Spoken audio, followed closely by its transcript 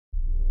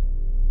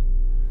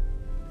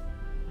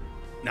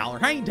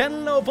Alright,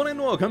 hello everyone and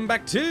welcome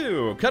back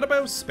to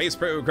Kottabos Space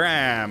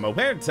Program,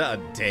 where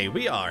today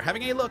we are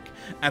having a look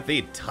at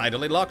the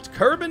Tidally Locked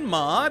Kerbin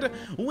mod,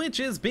 which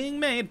is being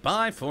made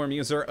by forum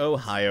user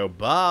Ohio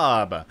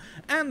Bob.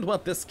 And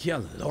what this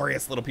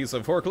glorious little piece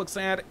of work looks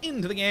at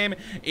into the game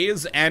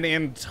is an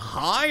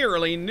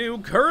entirely new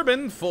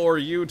Kerbin for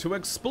you to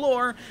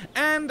explore,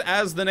 and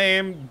as the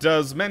name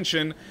does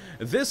mention,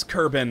 this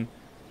Kerbin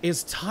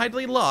is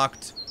tidally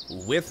locked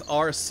with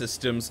our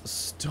system's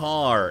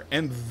star,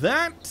 and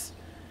that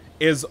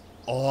is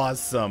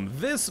awesome.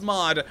 This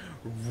mod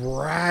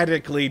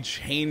radically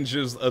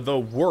changes the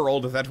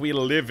world that we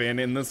live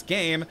in this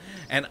game,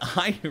 and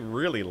I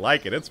really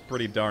like it. It's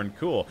pretty darn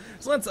cool.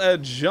 So let's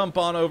jump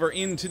on over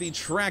into the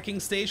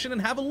tracking station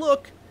and have a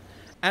look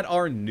at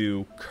our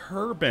new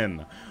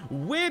Kerbin,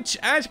 which,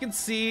 as you can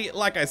see,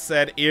 like I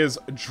said, is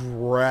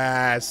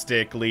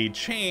drastically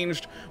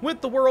changed,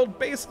 with the world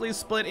basically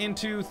split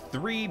into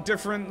 3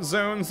 different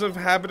zones of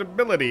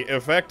habitability,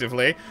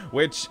 effectively,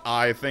 which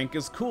I think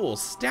is cool.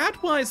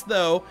 Stat-wise,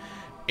 though,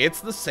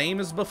 it's the same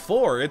as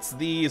before. It's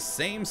the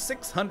same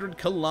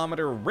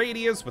 600-kilometer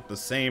radius with the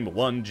same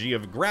 1G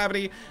of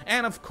gravity,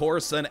 and of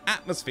course an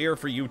atmosphere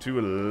for you to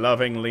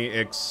lovingly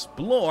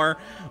explore,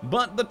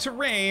 but the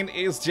terrain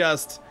is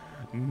just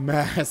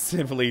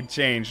massively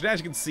changed. As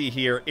you can see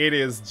here, it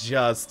is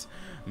just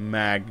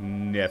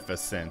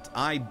magnificent.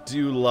 I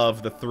do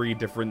love the 3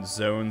 different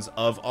zones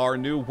of our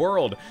new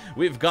world.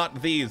 We've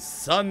got the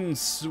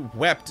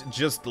sun-swept,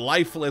 just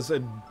lifeless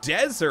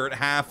desert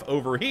half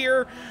over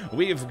here.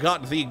 We've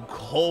got the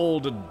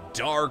cold,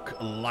 dark,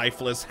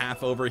 lifeless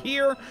half over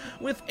here,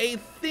 with a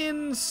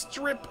thin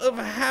strip of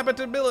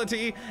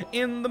habitability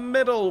in the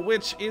middle,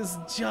 which is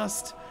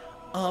just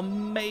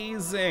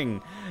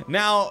amazing.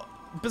 Now,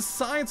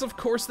 besides, of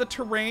course, the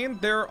terrain,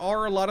 there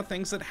are a lot of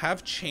things that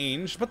have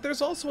changed, but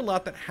there's also a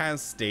lot that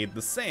has stayed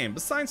the same.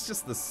 Besides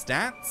just the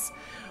stats,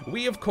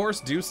 we, of course,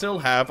 do still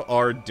have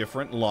our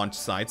different launch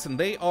sites, and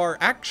they are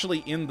actually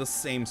in the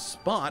same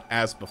spot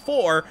as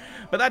before,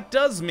 but that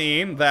does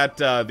mean that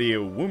the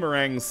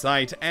Woomerang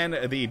site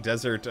and the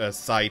desert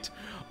site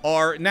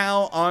are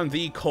now on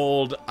the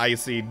cold,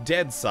 icy,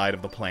 dead side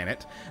of the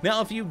planet. Now,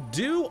 if you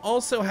do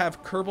also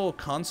have Kerbal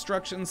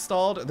constructs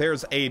installed,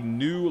 there's a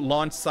new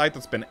launch site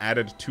that's been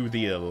added to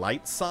the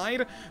light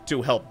side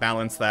to help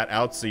balance that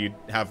out, so you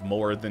have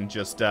more than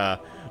just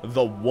the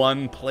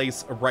one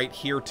place right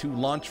here to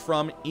launch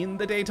from in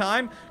the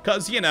daytime,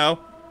 because, you know,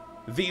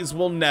 these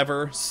will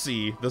never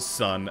see the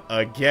sun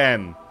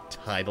again.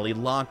 Tidally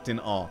locked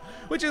and all,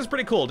 which is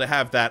pretty cool to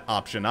have that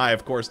option. I,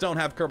 of course, don't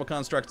have Kerbal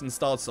constructs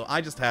installed, so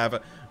I just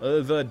have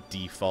the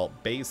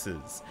default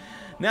bases.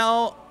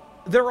 Now,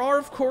 there are,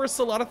 of course,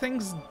 a lot of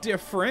things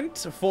different.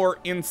 For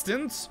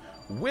instance,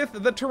 with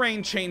the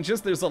terrain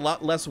changes, there's a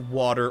lot less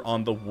water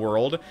on the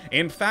world.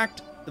 In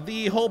fact,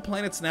 the whole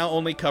planet's now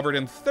only covered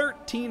in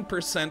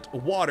 13%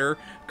 water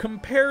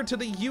compared to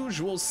the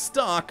usual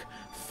stock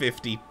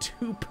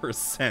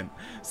 52%.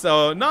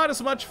 So not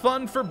as much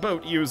fun for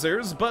boat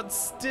users, but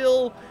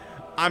still,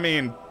 I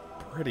mean,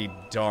 pretty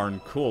darn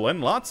cool,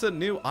 and lots of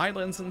new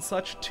islands and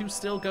such to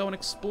still go and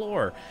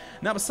explore.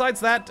 Now, besides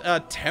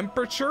that,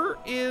 temperature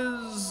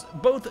is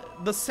both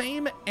the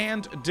same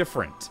and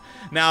different.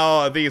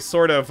 Now, the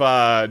sort of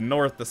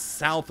north to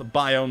south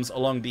biomes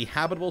along the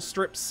habitable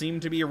strip seem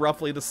to be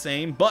roughly the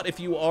same, but if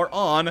you are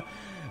on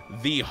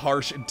the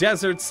harsh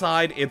desert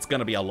side, it's going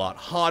to be a lot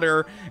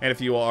hotter, and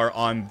if you are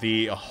on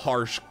the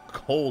harsh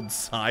cold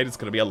side, it's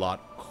going to be a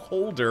lot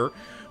colder,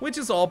 which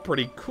is all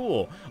pretty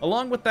cool.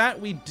 Along with that,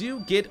 we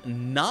do get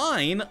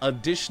 9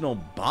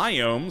 additional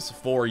biomes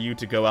for you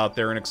to go out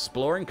there and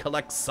explore and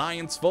collect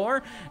science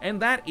for,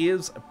 and that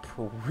is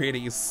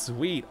pretty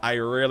sweet. I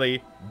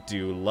really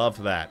do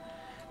love that.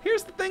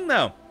 Here's the thing,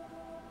 though.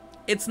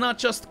 It's not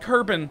just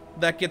Kerbin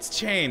that gets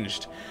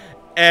changed.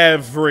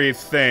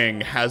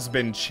 Everything has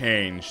been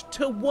changed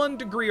to one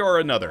degree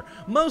or another.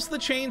 Most of the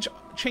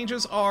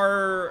changes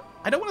are,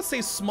 I don't want to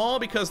say small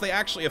because they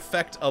actually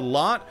affect a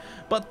lot,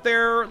 but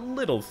they're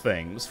little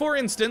things. For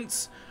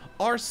instance,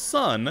 our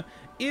sun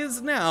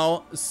is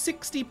now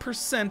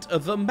 60%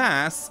 of the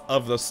mass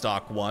of the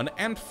stock one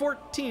and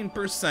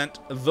 14%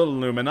 the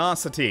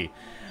luminosity.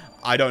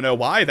 I don't know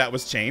why that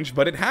was changed,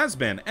 but it has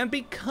been, and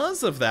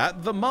because of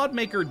that, the mod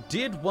maker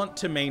did want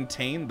to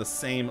maintain the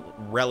same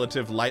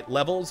relative light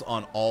levels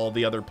on all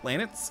the other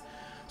planets,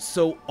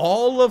 so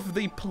all of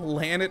the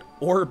planet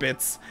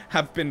orbits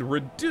have been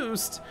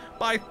reduced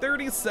by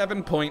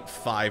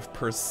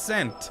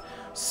 37.5%.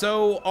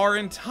 So our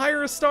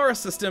entire star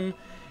system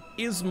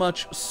is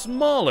much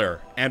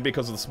smaller, and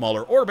because of the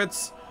smaller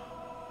orbits,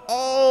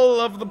 all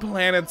of the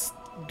planets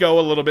go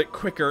a little bit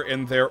quicker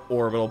in their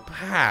orbital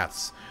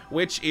paths,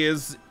 which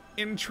is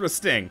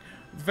interesting.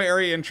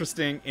 Very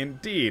interesting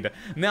indeed.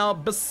 Now,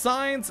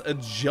 besides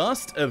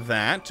just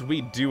that,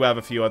 we do have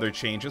a few other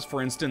changes.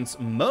 For instance,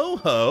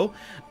 Moho,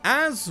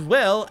 as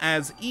well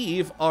as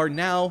Eve, are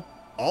now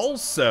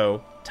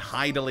also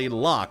tidally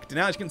locked.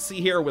 Now, as you can see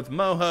here with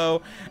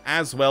Moho,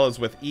 as well as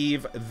with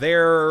Eve,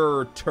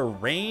 their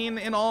terrain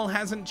in all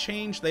hasn't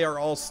changed. They are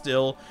all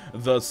still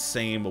the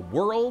same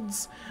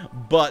worlds,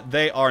 but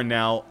they are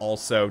now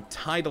also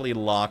tidally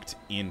locked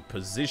in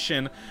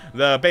position.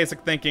 The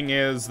basic thinking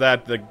is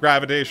that the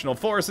gravitational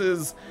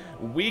forces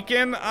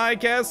weaken, I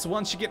guess,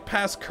 once you get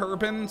past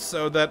Kerbin,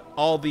 so that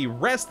all the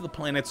rest of the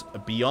planets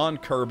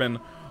beyond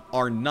Kerbin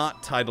are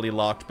not tidally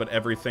locked, but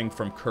everything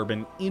from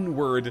Kerbin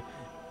inward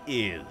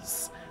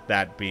is.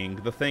 That being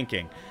the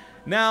thinking.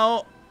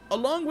 Now,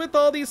 along with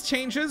all these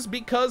changes,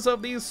 because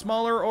of these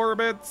smaller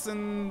orbits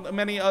and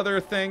many other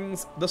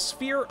things, the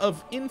sphere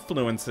of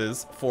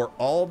influences for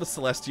all the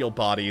celestial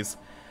bodies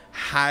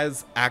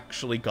has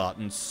actually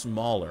gotten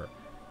smaller.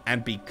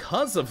 And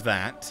because of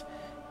that,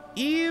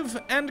 Eve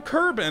and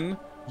Kerbin,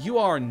 you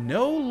are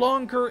no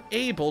longer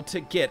able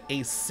to get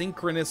a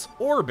synchronous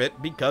orbit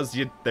because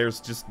there's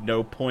just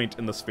no point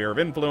in the sphere of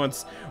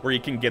influence where you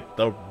can get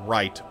the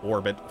right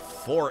orbit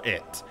for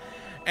it.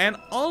 And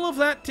all of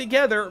that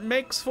together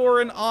makes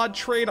for an odd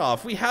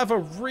trade-off. We have a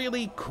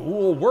really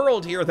cool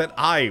world here that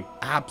I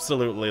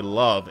absolutely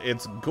love.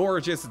 It's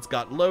gorgeous, it's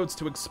got loads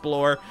to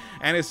explore,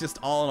 and it's just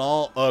all in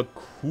all a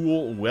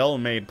cool,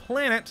 well-made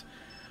planet.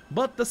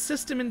 But the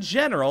system in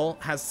general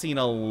has seen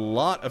a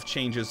lot of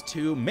changes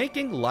too,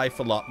 making life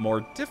a lot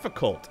more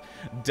difficult.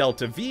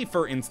 Delta V,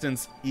 for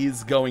instance,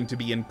 is going to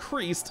be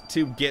increased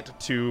to get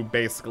to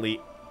basically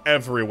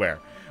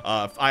everywhere.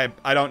 I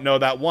don't know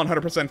that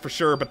 100% for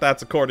sure, but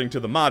that's according to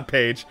the mod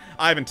page.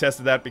 I haven't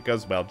tested that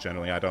because, well,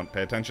 generally I don't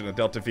pay attention to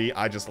Delta V.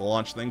 I just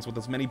launch things with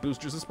as many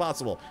boosters as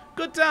possible.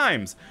 Good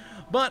times!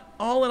 But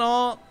all in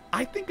all,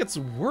 I think it's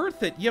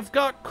worth it. You've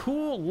got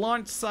cool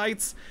launch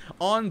sites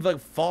on the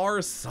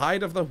far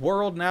side of the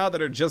world now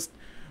that are just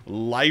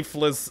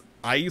lifeless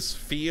ice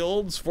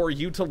fields for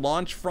you to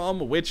launch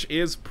from, which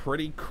is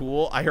pretty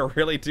cool. I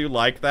really do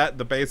like that.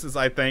 The bases,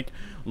 I think,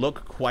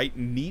 look quite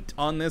neat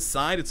on this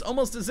side. It's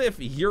almost as if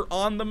you're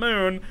on the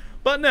moon,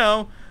 but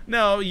no,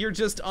 you're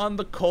just on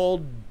the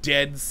cold,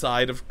 dead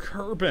side of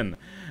Kerbin.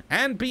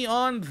 And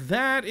beyond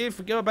that, if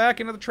we go back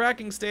into the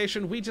tracking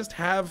station, we just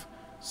have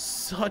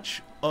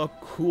such a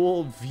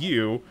cool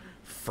view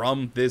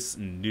from this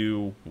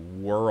new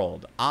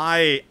world.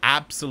 I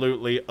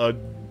absolutely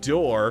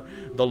adore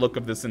the look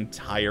of this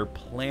entire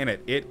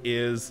planet. It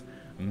is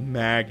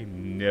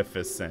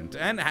magnificent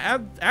and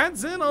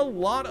adds in a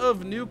lot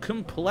of new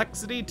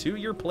complexity to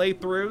your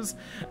playthroughs,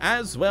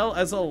 as well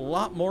as a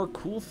lot more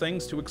cool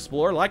things to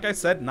explore. Like I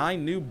said,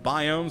 9 new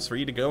biomes for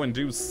you to go and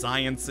do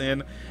science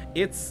in.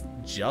 It's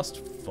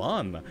just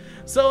fun.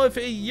 So if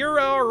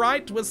you're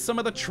alright with some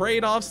of the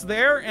trade-offs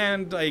there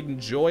and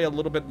enjoy a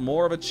little bit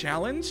more of a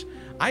challenge,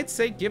 I'd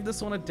say give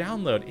this one a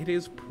download. It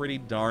is pretty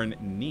darn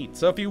neat.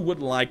 So if you would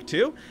like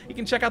to, you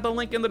can check out the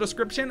link in the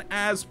description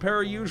as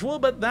per usual.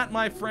 But that,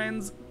 my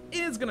friends,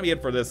 is going to be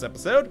it for this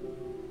episode.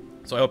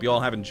 So I hope you all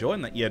have enjoyed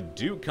and that you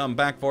do come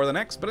back for the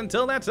next. But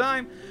until that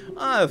time,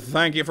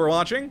 thank you for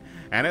watching.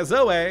 And as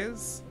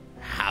always,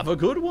 have a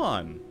good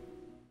one.